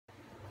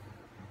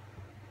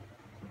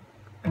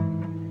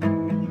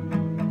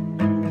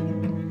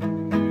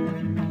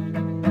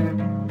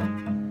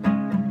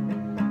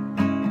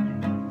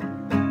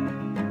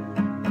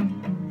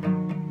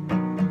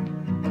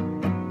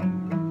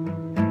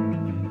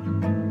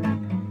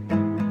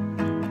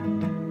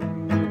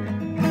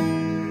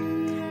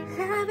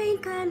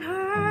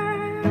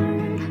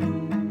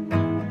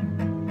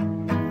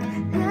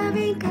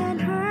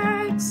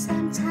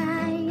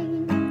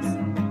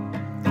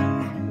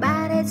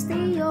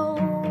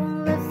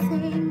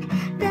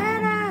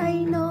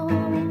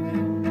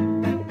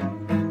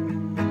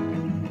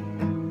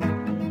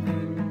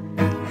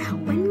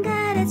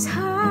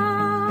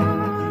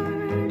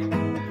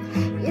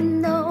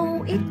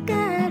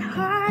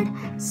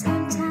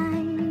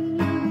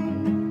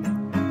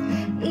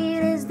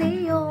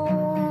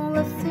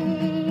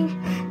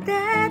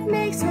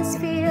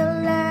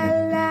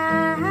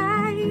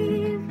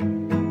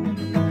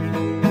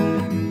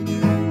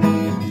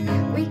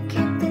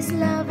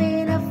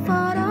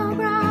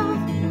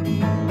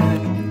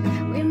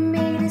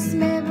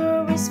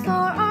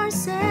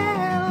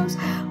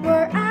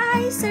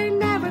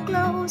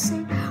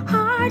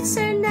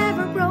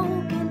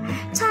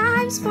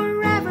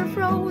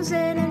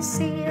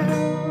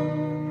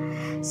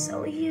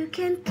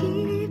can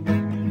keep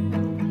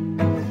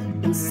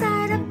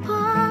inside a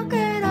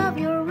pocket of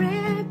your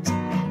ripped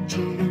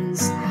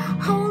jeans,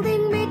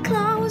 holding me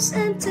close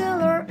until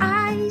our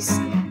eyes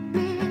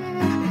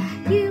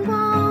meet. You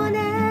won't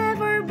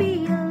ever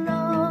be alone.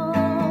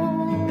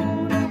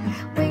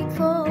 Wait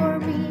for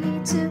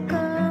me to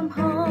come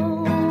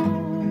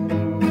home.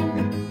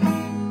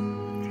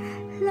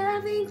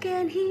 Loving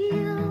can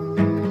heal,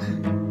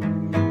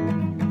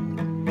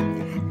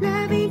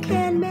 loving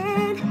can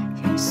mend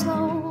your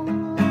soul,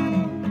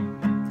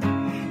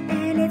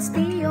 and it's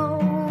the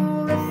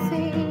only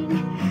thing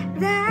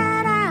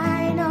that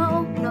I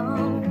know.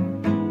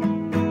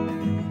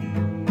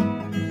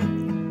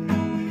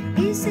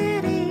 Is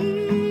it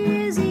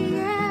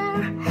easier?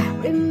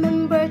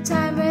 Remember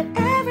time with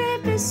every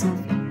piece of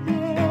you,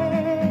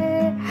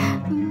 yeah.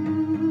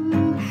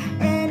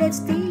 And it's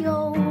the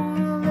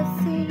only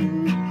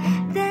thing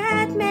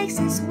that makes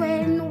us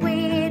when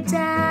we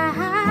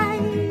die.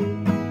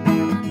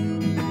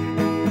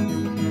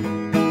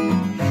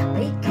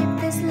 We keep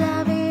this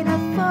love in a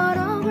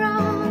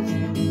photograph.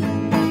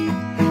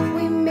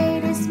 We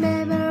made these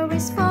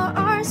memories for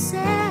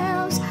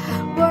ourselves,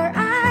 where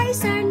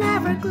eyes are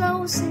never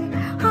closing,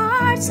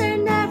 hearts are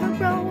never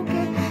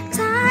broken,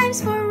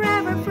 time's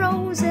forever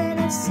frozen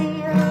and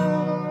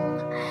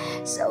sealed.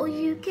 So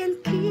you can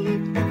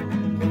keep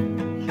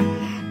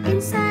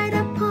inside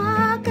a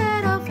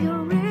pocket of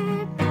your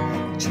ripped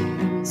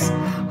jeans,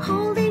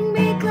 holding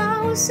me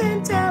close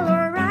until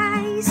our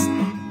eyes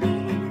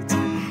meet.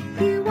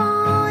 You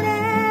won't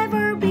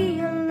ever be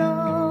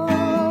alone.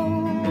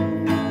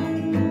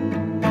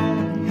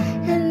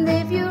 And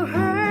if you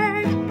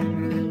hurt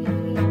me,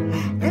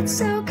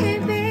 that's okay,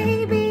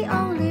 baby.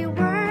 Only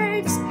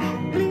words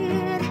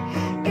bleed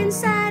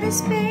inside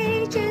these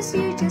pages.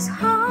 You just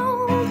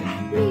hold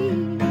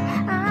me.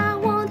 I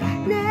won't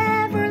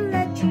never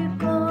let you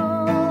go.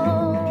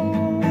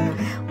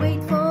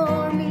 Wait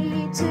for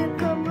me to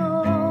come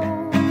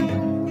home.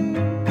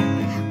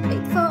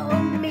 Wait for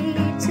me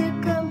to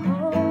come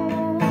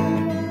home.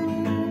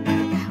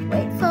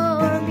 Wait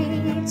for me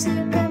to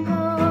come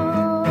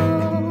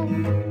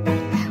home.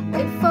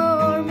 Wait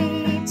for me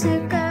to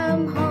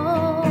come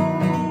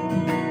home.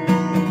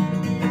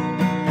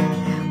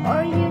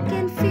 Or you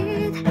can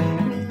fit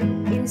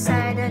me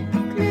inside a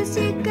necklace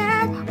you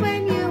got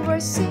when you were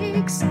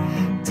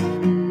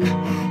 16,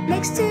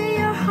 next to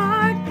your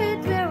heartbeat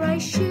where I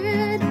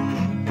should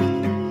be.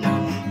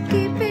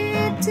 Keep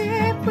it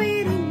deep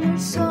within your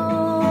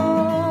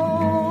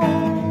soul.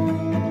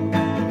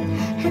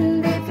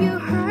 And if you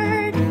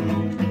hurt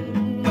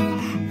me,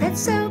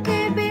 that's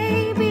okay,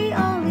 baby.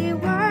 Only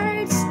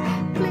words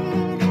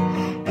bleed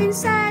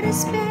inside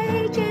these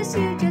pages.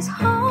 You just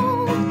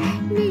hold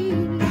me.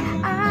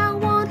 I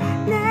won't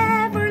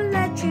never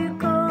let you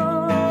go.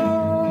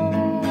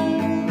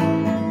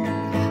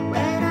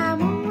 When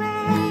I'm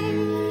away,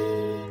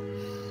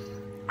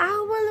 I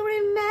will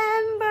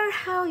remember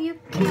how you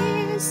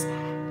kissed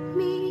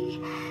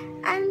me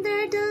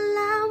under the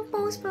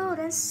lamppost on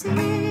the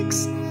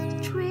 6th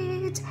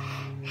Street,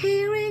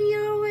 hearing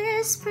your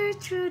whisper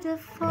through the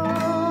phone.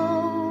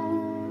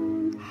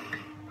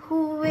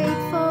 Wait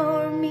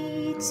for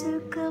me to